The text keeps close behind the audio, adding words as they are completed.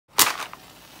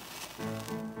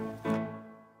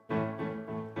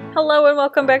Hello and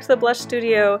welcome back to the Blush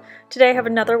Studio. Today I have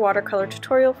another watercolor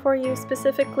tutorial for you.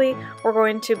 Specifically, we're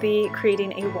going to be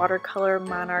creating a watercolor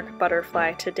monarch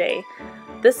butterfly today.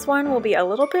 This one will be a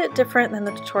little bit different than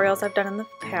the tutorials I've done in the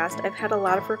past. I've had a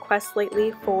lot of requests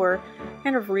lately for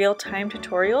kind of real-time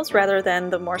tutorials rather than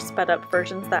the more sped-up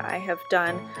versions that I have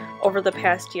done over the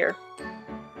past year.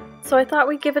 So I thought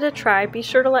we'd give it a try. Be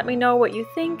sure to let me know what you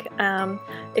think,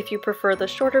 if you prefer the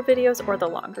shorter videos or the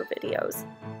longer videos.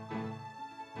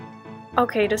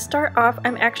 Okay, to start off,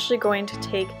 I'm actually going to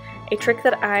take a trick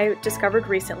that I discovered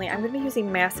recently. I'm going to be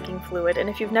using masking fluid, and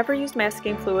if you've never used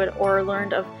masking fluid or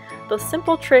learned of the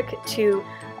simple trick to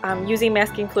using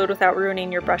masking fluid without ruining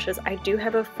your brushes, I do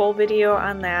have a full video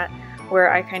on that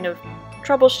where I kind of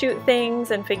troubleshoot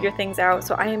things and figure things out.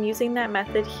 So I am using that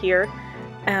method here.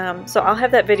 So I'll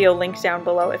have that video linked down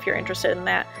below if you're interested in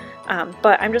that.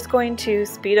 But I'm just going to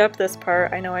speed up this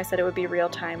part. I know I said it would be real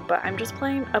time, but I'm just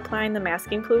applying the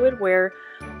masking fluid where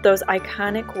those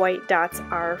iconic white dots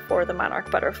are for the monarch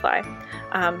butterfly.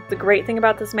 The great thing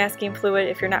about this masking fluid,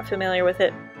 if you're not familiar with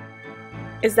it,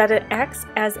 is that it acts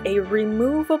as a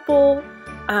removable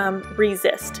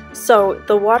resist. So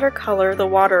the watercolor, the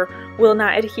water, will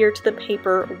not adhere to the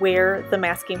paper where the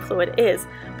masking fluid is,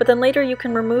 but then later you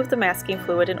can remove the masking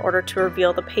fluid in order to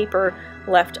reveal the paper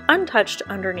left untouched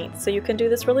underneath. So you can do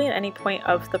this really at any point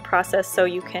of the process. So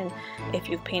you can, if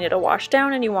you've painted a wash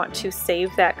down and you want to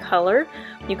save that color,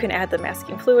 you can add the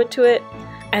masking fluid to it,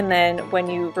 and then when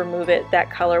you remove it, that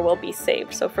color will be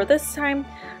saved. So for this time,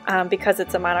 because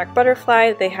it's a monarch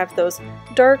butterfly, they have those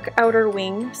dark outer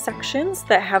wing sections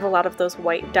that have a lot of those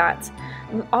white dots.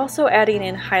 I'm also adding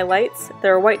in highlights.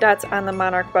 There are white dots on the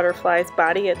monarch butterfly's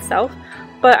body itself,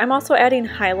 but I'm also adding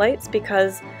highlights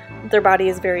because their body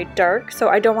is very dark, so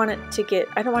I don't want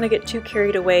to get too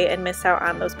carried away and miss out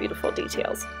on those beautiful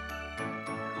details.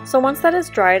 So once that is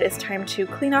dried, it's time to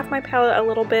clean off my palette a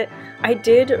little bit. I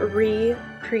did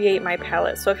recreate my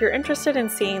palette, so if you're interested in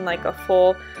seeing like a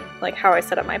full, like how I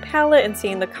set up my palette and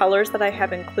seeing the colors that I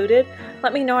have included,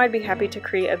 let me know. I'd be happy to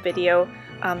create a video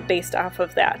based off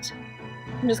of that.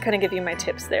 I'm just kind of give you my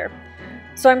tips there.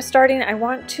 So I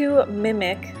want to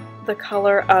mimic the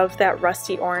color of that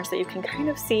rusty orange that you can kind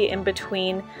of see in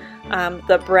between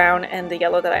the brown and the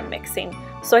yellow that I'm mixing.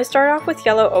 So I start off with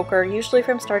yellow ochre. Usually if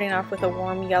I'm starting off with a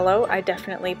warm yellow, I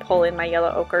definitely pull in my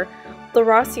yellow ochre. The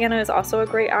raw sienna is also a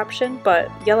great option, but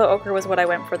yellow ochre was what I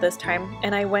went for this time,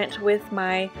 and I went with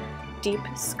my deep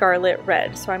scarlet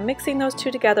red. So I'm mixing those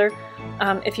two together.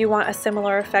 If you want a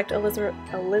similar effect,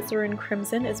 alizarin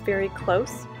crimson is very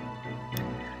close.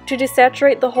 To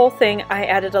desaturate the whole thing, I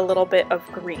added a little bit of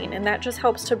green, and that just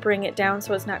helps to bring it down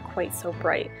so it's not quite so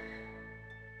bright.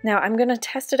 Now I'm going to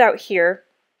test it out here.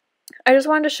 I just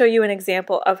wanted to show you an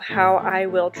example of how I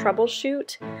will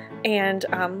troubleshoot and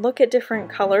look at different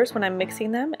colors when I'm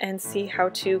mixing them and see how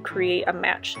to create a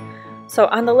match. So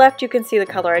on the left you can see the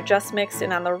color I just mixed,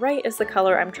 and on the right is the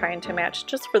color I'm trying to match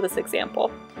just for this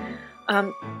example.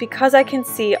 Because I can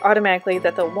see automatically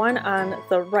that the one on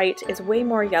the right is way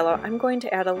more yellow, I'm going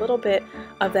to add a little bit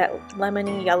of that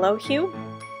lemony yellow hue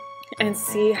and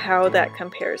see how that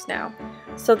compares now.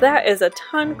 So that is a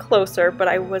ton closer, but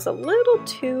I was a little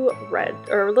too red,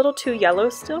 or a little too yellow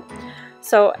still.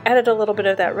 So added a little bit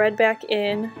of that red back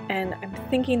in, and I'm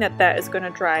thinking that that is going to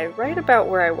dry right about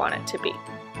where I want it to be.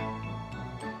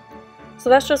 So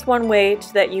that's just one way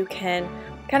that you can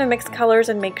kind of mix colors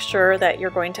and make sure that you're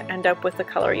going to end up with the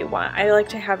color you want. I like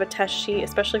to have a test sheet,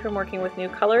 especially if I'm working with new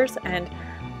colors, and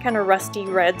kind of rusty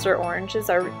reds or oranges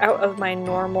are out of my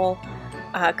normal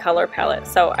color palette,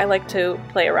 so I like to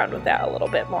play around with that a little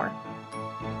bit more.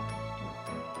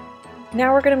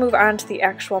 Now we're going to move on to the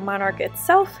actual monarch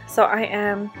itself. So I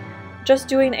am just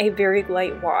doing a very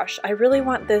light wash. I really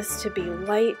want this to be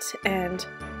light and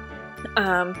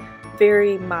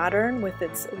very modern with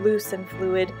its loose and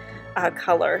fluid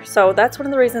color. So that's one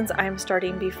of the reasons I'm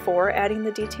starting before adding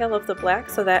the detail of the black,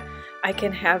 so that I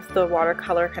can have the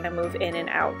watercolor kind of move in and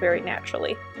out very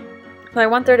naturally. So I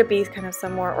want there to be kind of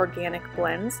some more organic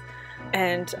blends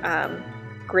and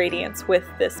gradients with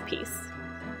this piece.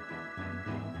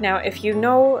 Now if you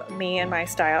know me and my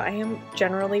style, I am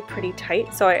generally pretty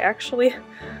tight, so I actually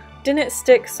didn't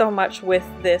stick so much with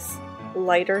this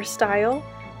lighter style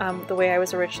the way I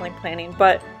was originally planning,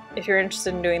 but if you're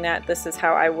interested in doing that, this is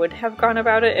how I would have gone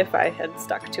about it if I had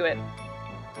stuck to it.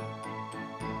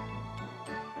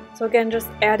 So again, just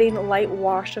adding a light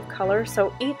wash of color.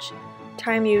 So each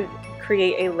time you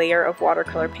create a layer of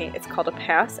watercolor paint, it's called a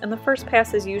pass, and the first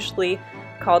pass is usually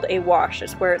called a wash.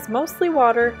 It's where it's mostly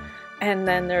water, and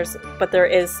then there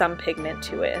is some pigment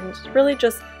to it, and it's really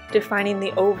just defining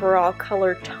the overall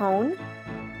color tone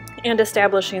and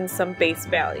establishing some base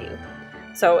value.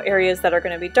 So areas that are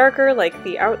going to be darker, like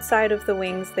the outside of the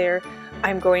wings there,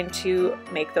 I'm going to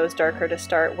make those darker to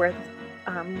start, where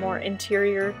the more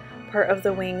interior part of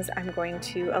the wings I'm going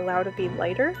to allow to be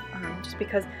lighter, just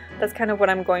because that's kind of what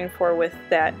I'm going for with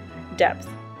that depth.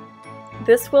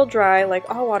 This will dry, like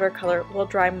all watercolor, will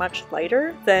dry much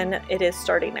lighter than it is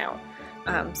starting out.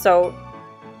 So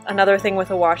another thing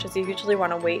with a wash is you usually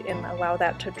want to wait and allow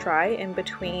that to dry in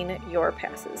between your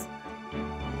passes.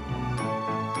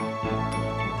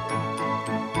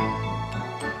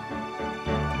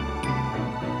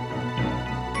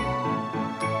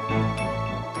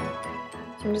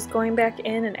 So I'm just going back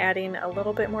in and adding a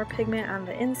little bit more pigment on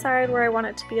the inside where I want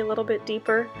it to be a little bit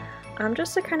deeper,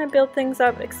 just to kind of build things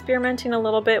up, experimenting a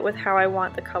little bit with how I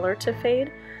want the color to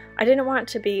fade. I didn't want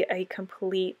it to be a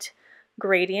complete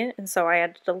gradient, and so I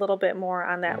added a little bit more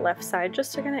on that left side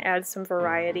just to kind of add some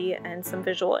variety and some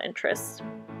visual interest.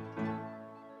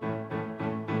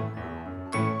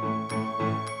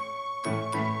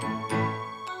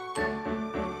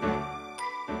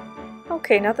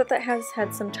 Okay, now that that has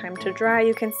had some time to dry,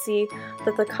 you can see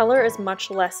that the color is much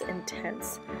less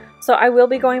intense. So I will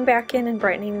be going back in and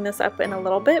brightening this up in a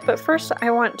little bit, but first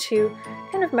I want to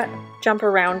kind of jump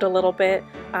around a little bit.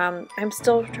 I'm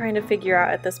still trying to figure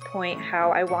out at this point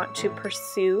how I want to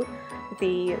pursue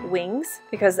the wings,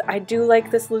 because I do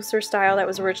like this looser style. That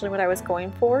was originally what I was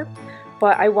going for,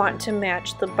 but I want to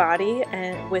match the body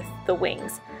and with the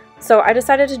wings. So I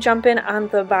decided to jump in on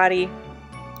the body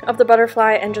of the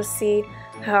butterfly and just see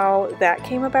how that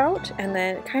came about. And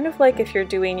then kind of like if you're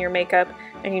doing your makeup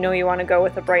and you know you want to go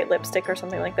with a bright lipstick or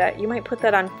something like that, you might put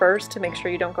that on first to make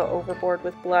sure you don't go overboard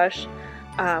with blush.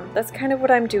 That's kind of what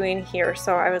I'm doing here.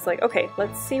 So I was like, okay,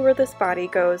 let's see where this body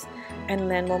goes and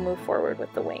then we'll move forward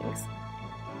with the wings.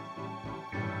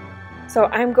 So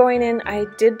I'm going in, I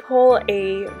did pull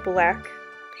a black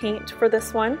paint for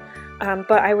this one,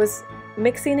 but I was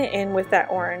mixing it in with that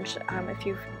orange. If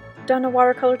you've done a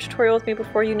watercolor tutorial with me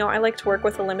before, you know I like to work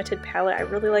with a limited palette. I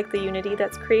really like the unity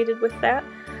that's created with that.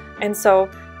 And so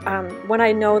when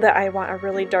I know that I want a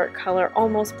really dark color,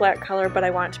 almost black color, but I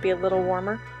want it to be a little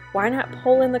warmer, why not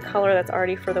pull in the color that's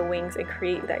already for the wings and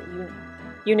create that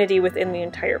unity within the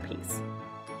entire piece?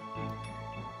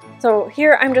 So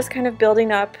here I'm just kind of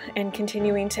building up and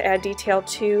continuing to add detail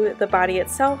to the body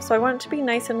itself. So I want it to be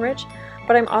nice and rich,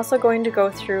 but I'm also going to go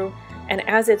through and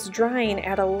as it's drying,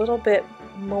 add a little bit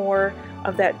more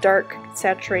of that dark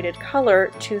saturated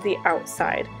color to the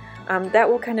outside. That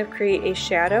will kind of create a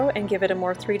shadow and give it a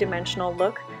more three-dimensional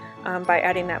look by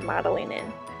adding that modeling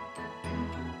in.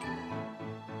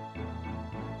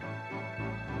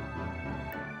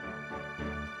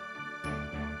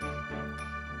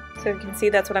 So you can see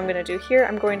that's what I'm going to do here.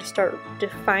 I'm going to start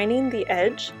defining the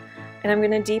edge, and I'm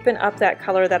going to deepen up that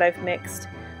color that I've mixed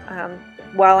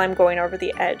while I'm going over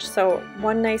the edge. So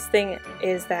one nice thing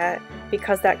is that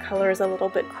because that color is a little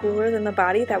bit cooler than the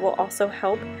body, that will also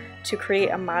help to create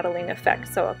a modeling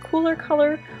effect. So a cooler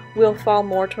color will fall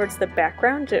more towards the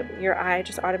background. Your eye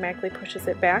just automatically pushes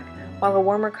it back, while a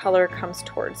warmer color comes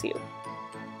towards you.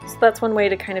 So that's one way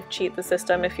to kind of cheat the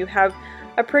system. If you have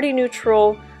a pretty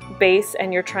neutral base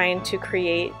and you're trying to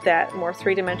create that more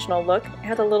three-dimensional look,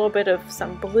 add a little bit of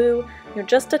some blue,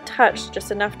 just a touch,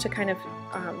 just enough to kind of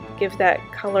give that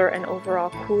color an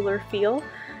overall cooler feel,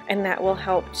 and that will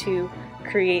help to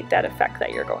create that effect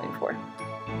that you're going for.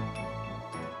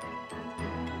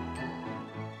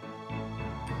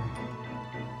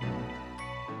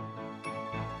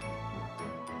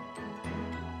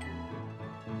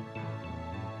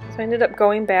 So I ended up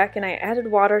going back and I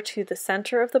added water to the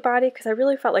center of the body because I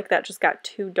really felt like that just got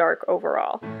too dark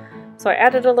overall. So I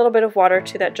added a little bit of water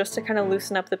to that just to kind of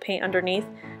loosen up the paint underneath,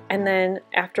 and then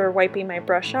after wiping my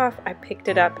brush off, I picked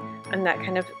it up and that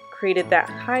kind of created that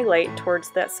highlight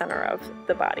towards that center of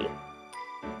the body.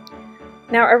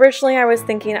 Now originally I was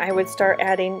thinking I would start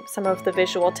adding some of the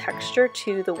visual texture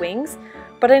to the wings,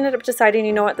 but I ended up deciding,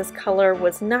 you know what, this color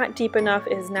was not deep enough,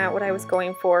 is not what I was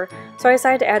going for, so I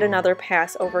decided to add another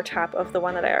pass over top of the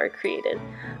one that I already created.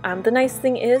 The nice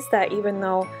thing is that even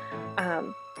though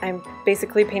I'm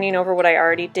basically painting over what I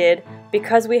already did,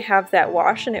 because we have that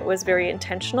wash and it was very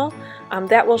intentional,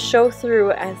 that will show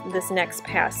through as this next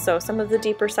pass. So some of the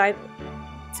deeper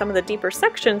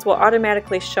sections will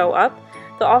automatically show up.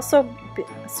 They'll also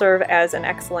serve as an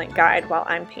excellent guide while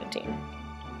I'm painting.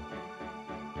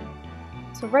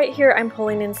 So right here I'm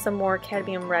pulling in some more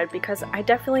cadmium red because I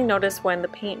definitely noticed when the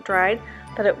paint dried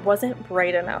that it wasn't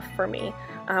bright enough for me.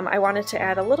 I wanted to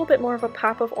add a little bit more of a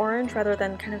pop of orange rather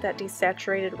than kind of that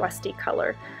desaturated rusty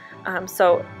color.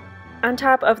 So On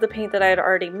top of the paint that I had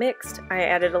already mixed, I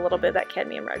added a little bit of that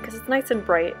cadmium red because it's nice and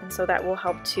bright, and so that will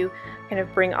help to kind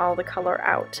of bring all the color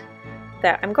out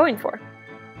that I'm going for.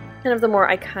 Kind of the more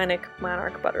iconic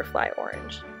Monarch butterfly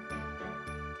orange.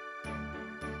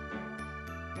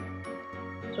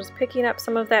 Just picking up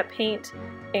some of that paint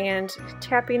and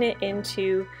tapping it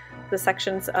into the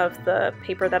sections of the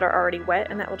paper that are already wet,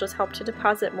 and that will just help to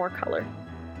deposit more color.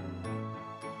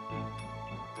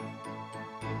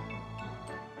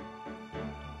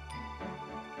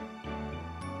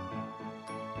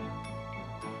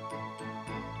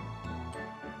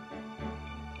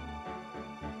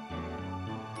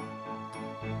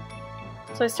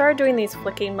 So I started doing these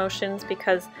flicking motions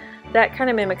because that kind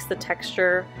of mimics the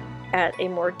texture at a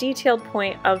more detailed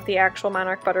point of the actual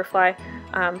Monarch butterfly,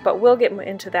 but we'll get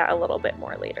into that a little bit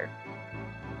more later.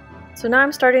 So now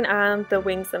I'm starting on the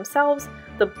wings themselves,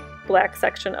 the black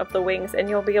section of the wings, and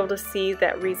you'll be able to see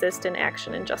that resist in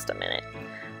action in just a minute.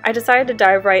 I decided to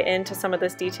dive right into some of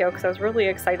this detail because I was really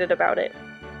excited about it.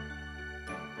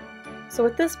 So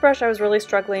with this brush I was really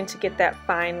struggling to get that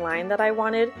fine line that I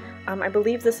wanted. I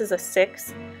believe this is a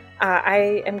 6.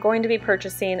 I am going to be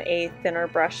purchasing a thinner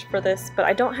brush for this, but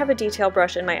I don't have a detail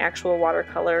brush in my actual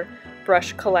watercolor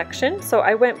brush collection, so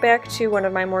I went back to one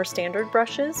of my more standard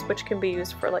brushes, which can be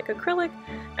used for like acrylic,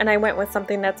 and I went with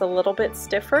something that's a little bit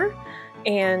stiffer,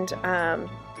 and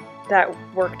that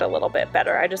worked a little bit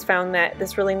better. I just found that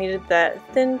this really needed that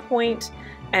thin point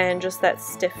and just that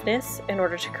stiffness in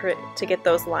order to get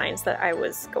those lines that I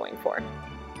was going for.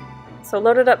 So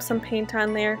loaded up some paint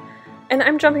on there, and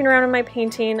I'm jumping around in my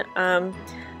painting.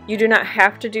 You do not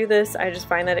have to do this. I just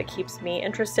find that it keeps me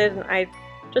interested, and I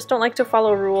just don't like to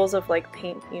follow rules of like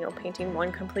painting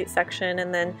one complete section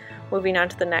and then moving on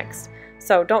to the next.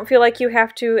 So don't feel like you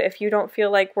have to. If you don't feel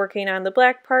like working on the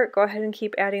black part, go ahead and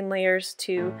keep adding layers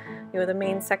to the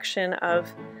main section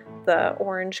of the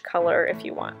orange color if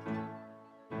you want.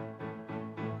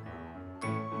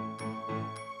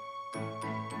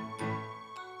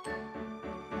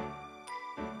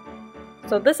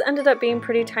 So this ended up being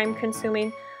pretty time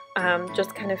consuming,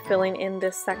 just kind of filling in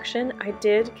this section. I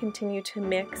did continue to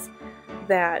mix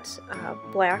that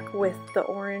black with the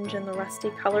orange and the rusty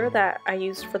color that I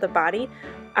used for the body.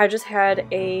 I just had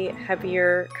a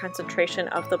heavier concentration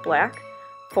of the black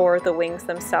for the wings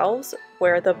themselves,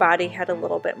 where the body had a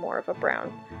little bit more of a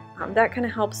brown. That kind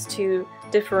of helps to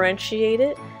differentiate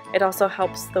it. It also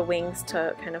helps the wings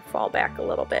to kind of fall back a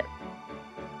little bit.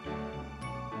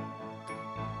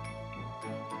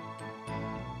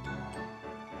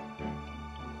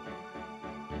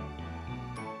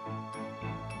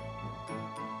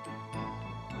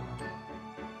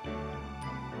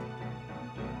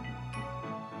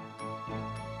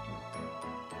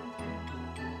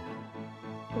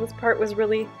 This part was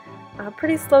really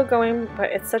pretty slow going,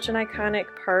 but it's such an iconic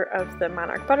part of the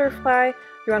Monarch butterfly.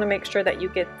 You want to make sure that you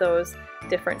get those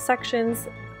different sections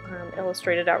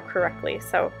illustrated out correctly.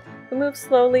 So we move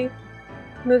slowly,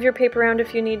 move your paper around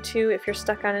if you need to. If you're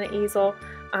stuck on an easel,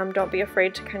 don't be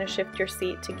afraid to kind of shift your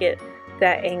seat to get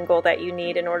that angle that you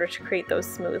need in order to create those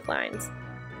smooth lines.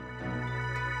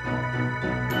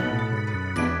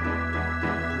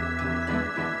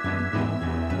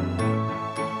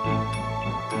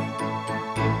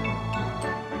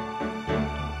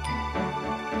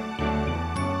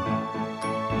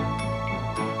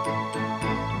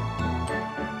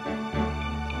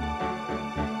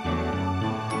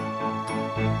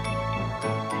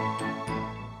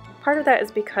 Part of that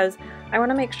is because I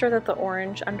want to make sure that the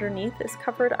orange underneath is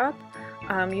covered up.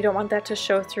 You don't want that to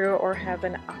show through or have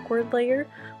an awkward layer,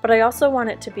 but I also want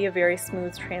it to be a very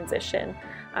smooth transition.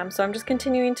 So I'm just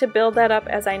continuing to build that up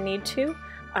as I need to.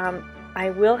 I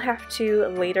will have to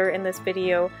later in this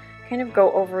video kind of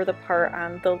go over the part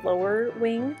on the lower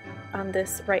wing on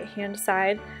this right hand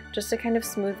side just to kind of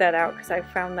smooth that out, because I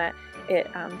found that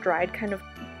it dried kind of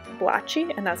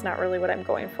blotchy, and that's not really what I'm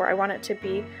going for. I want it to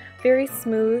be very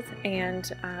smooth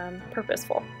and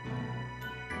purposeful.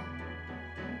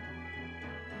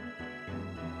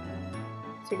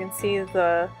 So you can see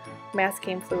the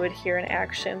masking fluid here in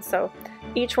action. So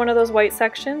each one of those white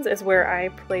sections is where I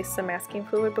placed some masking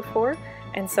fluid before,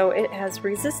 and so it has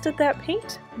resisted that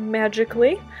paint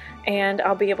magically, and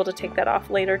I'll be able to take that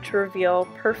off later to reveal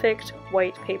perfect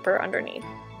white paper underneath.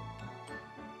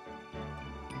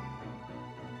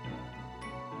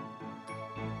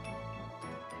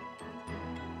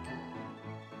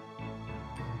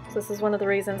 So this is one of the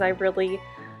reasons I really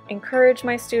encourage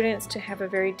my students to have a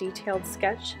very detailed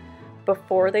sketch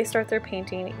before they start their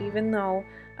painting, even though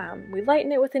we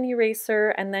lighten it with an eraser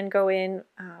and then go in.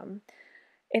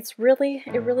 It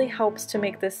really helps to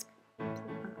make this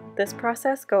this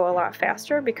process go a lot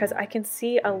faster because I can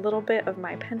see a little bit of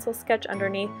my pencil sketch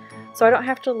underneath, so I don't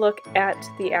have to look at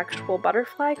the actual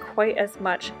butterfly quite as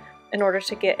much in order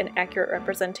to get an accurate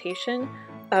representation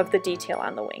of the detail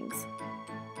on the wings.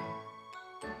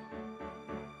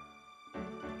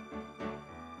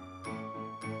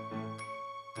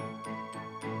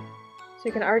 So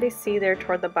you can already see there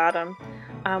toward the bottom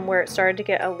where it started to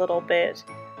get a little bit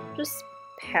just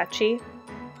patchy.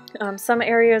 Some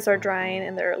areas are drying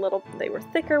and they were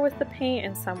thicker with the paint,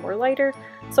 and some were lighter.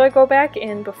 So I go back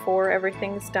in before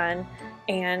everything's done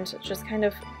and just kind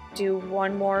of do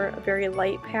one more very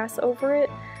light pass over it,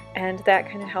 and that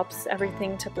kind of helps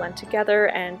everything to blend together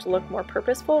and look more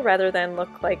purposeful rather than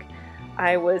look like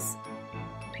I was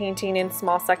painting in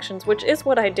small sections, which is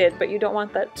what I did, but you don't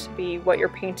want that to be what your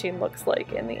painting looks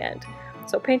like in the end.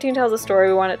 So painting tells a story,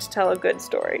 we want it to tell a good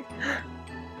story.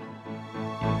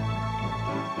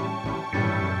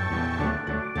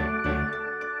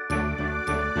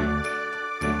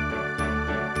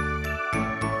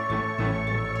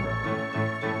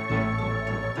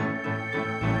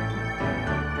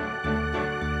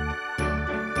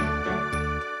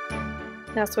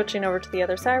 Now switching over to the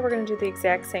other side, we're going to do the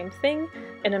exact same thing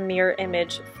in a mirror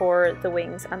image for the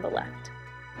wings on the left.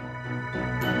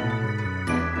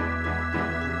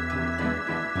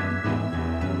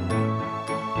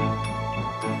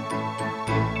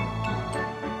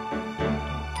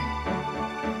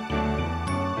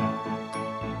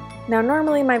 Now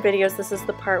normally in my videos, this is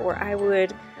the part where I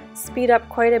would speed up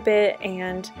quite a bit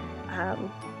and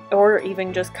or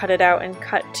even just cut it out and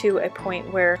cut to a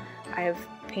point where I've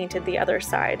painted the other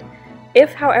side.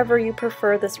 If, however, you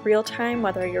prefer this real time,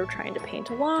 whether you're trying to paint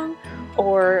along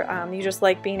or you just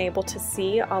like being able to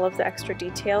see all of the extra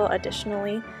detail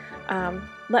additionally,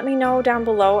 let me know down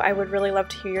below. I would really love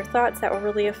to hear your thoughts. That will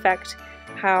really affect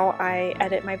how I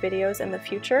edit my videos in the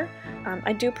future.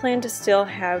 I do plan to still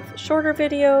have shorter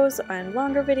videos and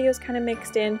longer videos kind of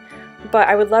mixed in, but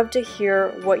I would love to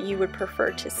hear what you would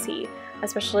prefer to see.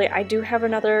 Especially, I do have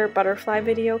another butterfly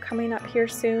video coming up here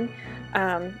soon,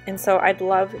 and so I'd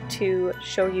love to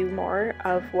show you more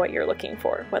of what you're looking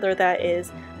for, whether that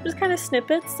is just kind of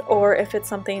snippets or if it's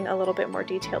something a little bit more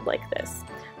detailed like this.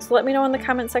 So let me know in the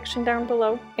comment section down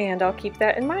below, and I'll keep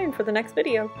that in mind for the next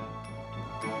video.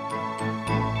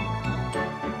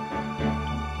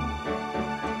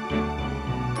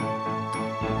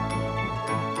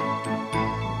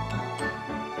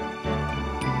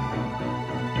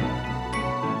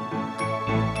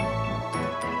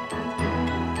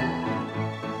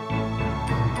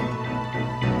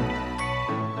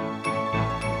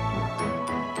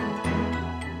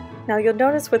 Now you'll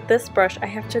notice with this brush I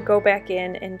have to go back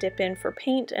in and dip in for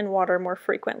paint and water more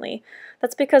frequently.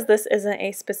 That's because this isn't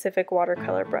a specific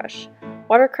watercolor brush.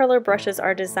 Watercolor brushes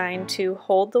are designed to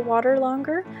hold the water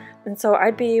longer, and so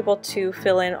I'd be able to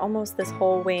fill in almost this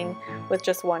whole wing with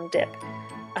just one dip.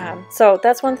 So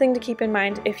that's one thing to keep in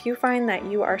mind. If you find that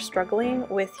you are struggling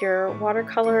with your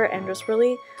watercolor and just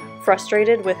really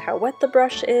frustrated with how wet the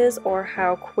brush is or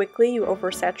how quickly you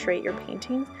oversaturate your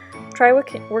paintings, try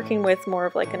working with more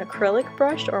of like an acrylic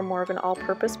brush or more of an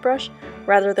all-purpose brush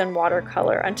rather than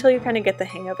watercolor until you kind of get the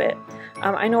hang of it.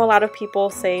 I know a lot of people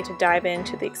say to dive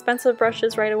into the expensive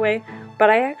brushes right away,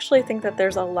 but I actually think that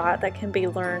there's a lot that can be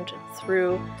learned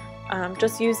through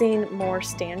just using more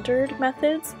standard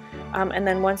methods, and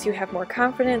then once you have more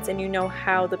confidence and you know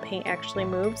how the paint actually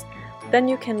moves, then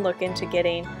you can look into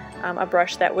getting a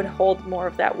brush that would hold more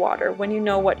of that water when you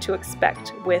know what to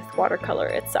expect with watercolor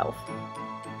itself.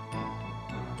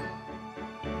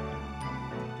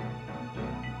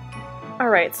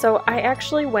 Alright, so I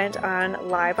actually went on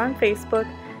live on Facebook,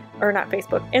 or not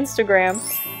Facebook, Instagram,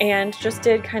 and just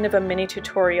did kind of a mini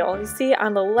tutorial. You see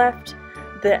on the left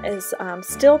that is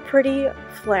still pretty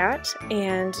flat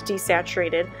and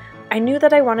desaturated. I knew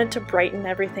that I wanted to brighten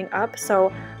everything up,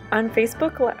 so on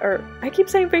Facebook, or I keep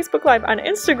saying Facebook Live, on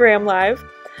Instagram Live,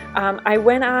 I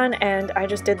went on and I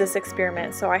just did this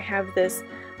experiment. So I have this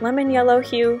lemon yellow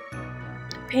hue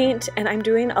paint and I'm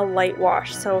doing a light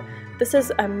wash. So this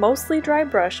is a mostly dry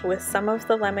brush with some of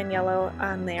the lemon yellow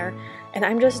on there, and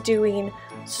I'm just doing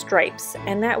stripes,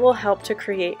 and that will help to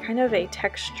create kind of a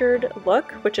textured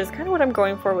look, which is kind of what I'm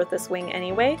going for with this wing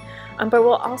anyway, but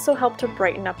will also help to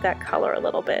brighten up that color a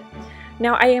little bit.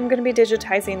 Now I am going to be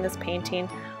digitizing this painting,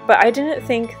 but I didn't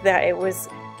think that it was,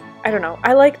 I don't know,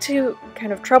 I like to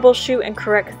kind of troubleshoot and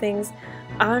correct things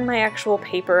on my actual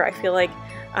paper. I feel like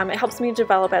it helps me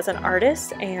develop as an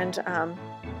artist, and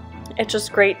it's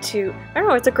just great to, I don't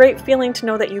know, it's a great feeling to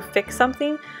know that you fix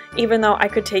something, even though I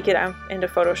could take it into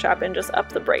Photoshop and just up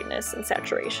the brightness and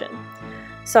saturation.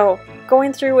 So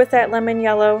going through with that lemon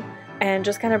yellow and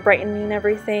just kind of brightening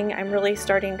everything, I'm really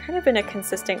starting kind of in a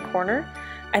consistent corner.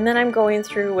 And then I'm going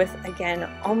through with, again,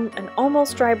 an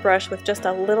almost dry brush with just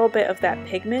a little bit of that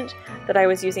pigment that I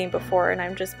was using before, and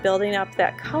I'm just building up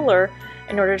that color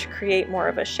in order to create more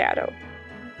of a shadow.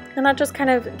 And that just kind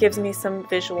of gives me some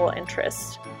visual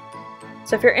interest.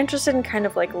 So if you're interested in kind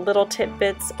of like little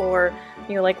tidbits or,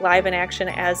 you know, like live in action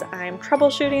as I'm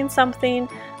troubleshooting something,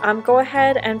 go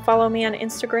ahead and follow me on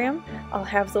Instagram. I'll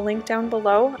have the link down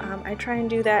below. I try and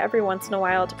do that every once in a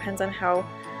while. It depends on how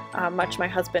much my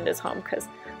husband is home, because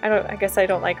I guess I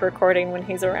don't like recording when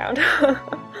he's around.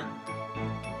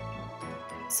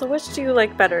 So which do you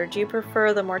like better? Do you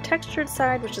prefer the more textured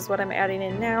side, which is what I'm adding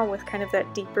in now with kind of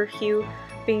that deeper hue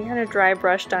being kind of dry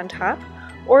brushed on top?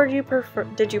 Or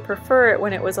did you prefer it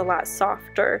when it was a lot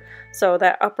softer? So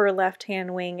that upper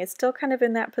left-hand wing is still kind of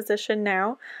in that position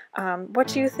now. What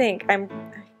do you think?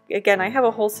 Again, I have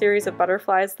a whole series of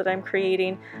butterflies that I'm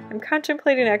creating. I'm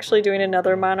contemplating actually doing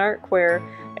another Monarch where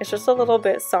it's just a little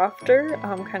bit softer,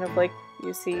 kind of like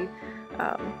you see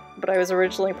what I was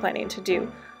originally planning to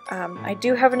do. I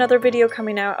do have another video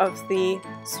coming out of the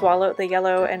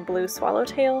yellow and blue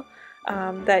swallowtail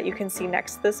that you can see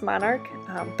next to this Monarch,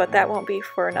 but that won't be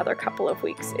for another couple of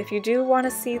weeks. If you do want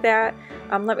to see that,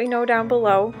 let me know down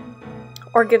below,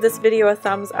 or give this video a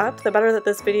thumbs up. The better that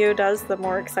this video does, the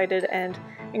more excited and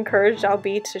encouraged I'll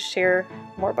be to share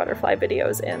more butterfly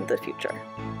videos in the future.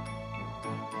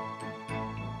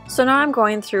 So now I'm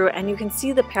going through, and you can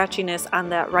see the patchiness on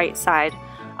that right side.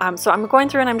 So I'm going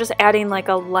through and I'm just adding like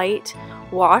a light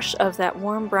wash of that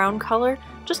warm brown color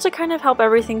just to kind of help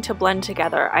everything to blend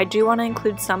together. I do want to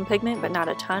include some pigment, but not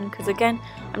a ton, because again,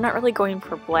 I'm not really going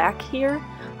for black here.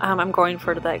 I'm going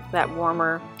for that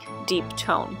warmer, deep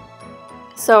tone.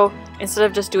 So instead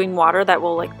of just doing water that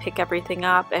will like pick everything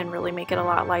up and really make it a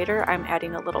lot lighter, I'm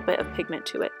adding a little bit of pigment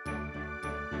to it.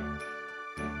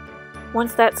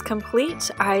 Once that's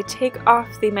complete, I take off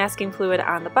the masking fluid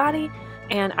on the body,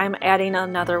 and I'm adding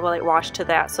another white wash to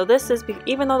that. So this is,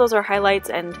 even though those are highlights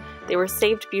and they were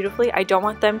saved beautifully, I don't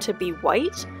want them to be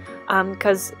white,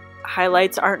 because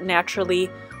highlights aren't naturally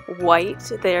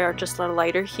white. They're just a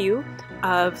lighter hue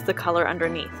of the color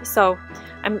underneath. So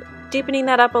I'm deepening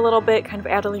that up a little bit, kind of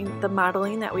adding the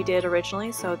modeling that we did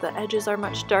originally, so the edges are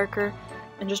much darker,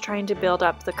 and just trying to build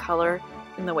up the color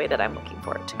in the way that I'm looking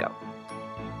for it to go.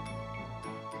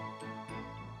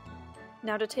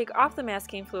 Now to take off the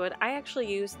masking fluid, I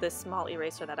actually use this small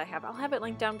eraser that I have. I'll have it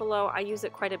linked down below. I use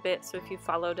it quite a bit, so if you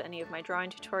followed any of my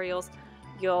drawing tutorials,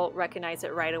 you'll recognize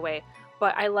it right away.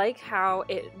 But I like how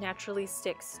it naturally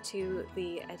sticks to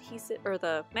the adhesive or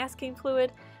the masking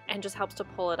fluid and just helps to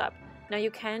pull it up. Now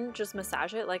you can just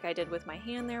massage it like I did with my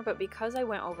hand there, but because I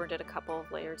went over and did a couple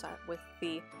of layers with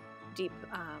the deep,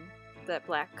 that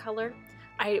black color,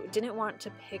 I didn't want to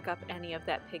pick up any of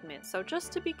that pigment. So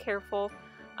just to be careful,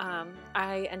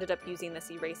 I ended up using this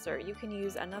eraser. You can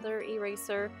use another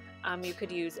eraser, you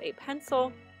could use a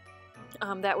pencil,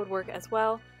 that would work as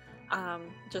well,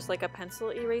 just like a pencil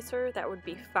eraser, that would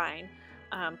be fine,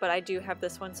 but I do have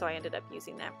this one, so I ended up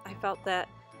using that. I felt that,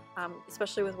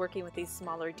 especially with working with these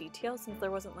smaller details, since there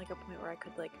wasn't like a point where I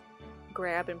could like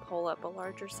grab and pull up a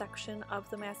larger section of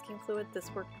the masking fluid,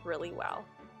 this worked really well.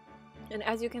 And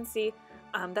as you can see,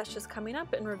 that's just coming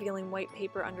up and revealing white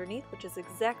paper underneath, which is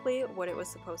exactly what it was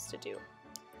supposed to do.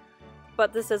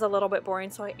 But this is a little bit boring,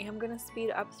 so I am going to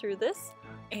speed up through this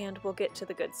and we'll get to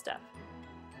the good stuff.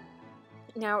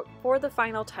 Now for the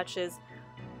final touches,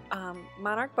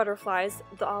 Monarch butterflies,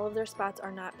 all of their spots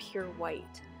are not pure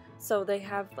white. So they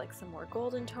have like some more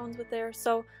golden tones with there.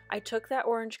 So I took that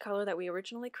orange color that we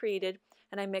originally created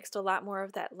and I mixed a lot more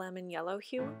of that lemon yellow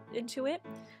hue into it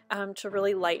to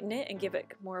really lighten it and give it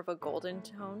more of a golden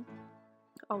tone.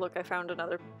 Oh look, I found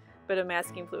another bit of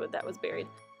masking fluid that was buried.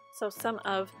 So some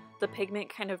of the pigment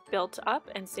kind of built up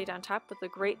and stayed on top, but the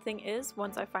great thing is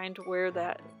once I find where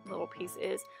that little piece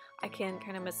is, I can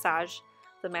kind of massage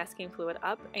the masking fluid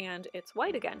up and it's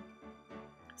white again.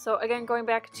 So again, going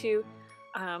back to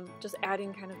just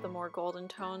adding kind of the more golden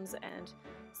tones and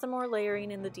some more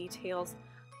layering in the details.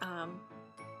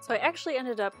 So I actually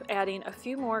ended up adding a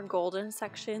few more golden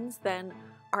sections than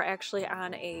are actually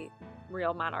on a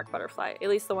real Monarch butterfly, at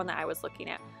least the one that I was looking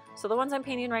at. So the ones I'm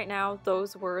painting right now,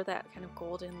 those were that kind of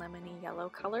golden lemony yellow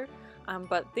color,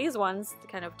 but these ones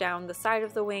kind of down the side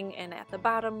of the wing and at the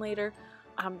bottom later,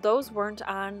 those weren't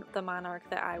on the Monarch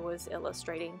that I was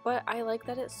illustrating, but I like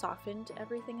that it softened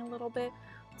everything a little bit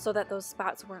so that those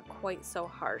spots weren't quite so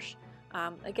harsh.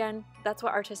 Again, that's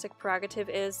what artistic prerogative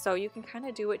is, so you can kind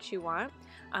of do what you want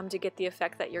to get the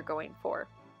effect that you're going for.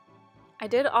 I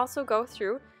did also go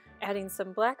through adding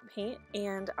some black paint,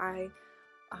 and I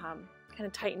kind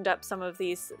of tightened up some of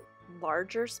these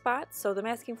larger spots. So the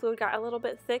masking fluid got a little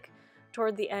bit thick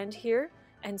toward the end here,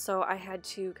 and so I had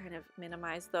to kind of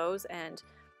minimize those and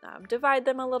divide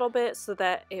them a little bit so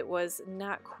that it was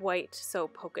not quite so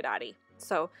polka dotty.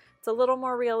 So it's a little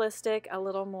more realistic, a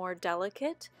little more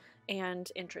delicate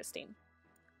and interesting.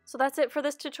 So that's it for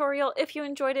this tutorial. If you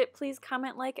enjoyed it, please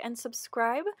comment, like, and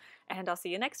subscribe, and I'll see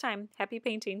you next time. Happy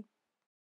painting!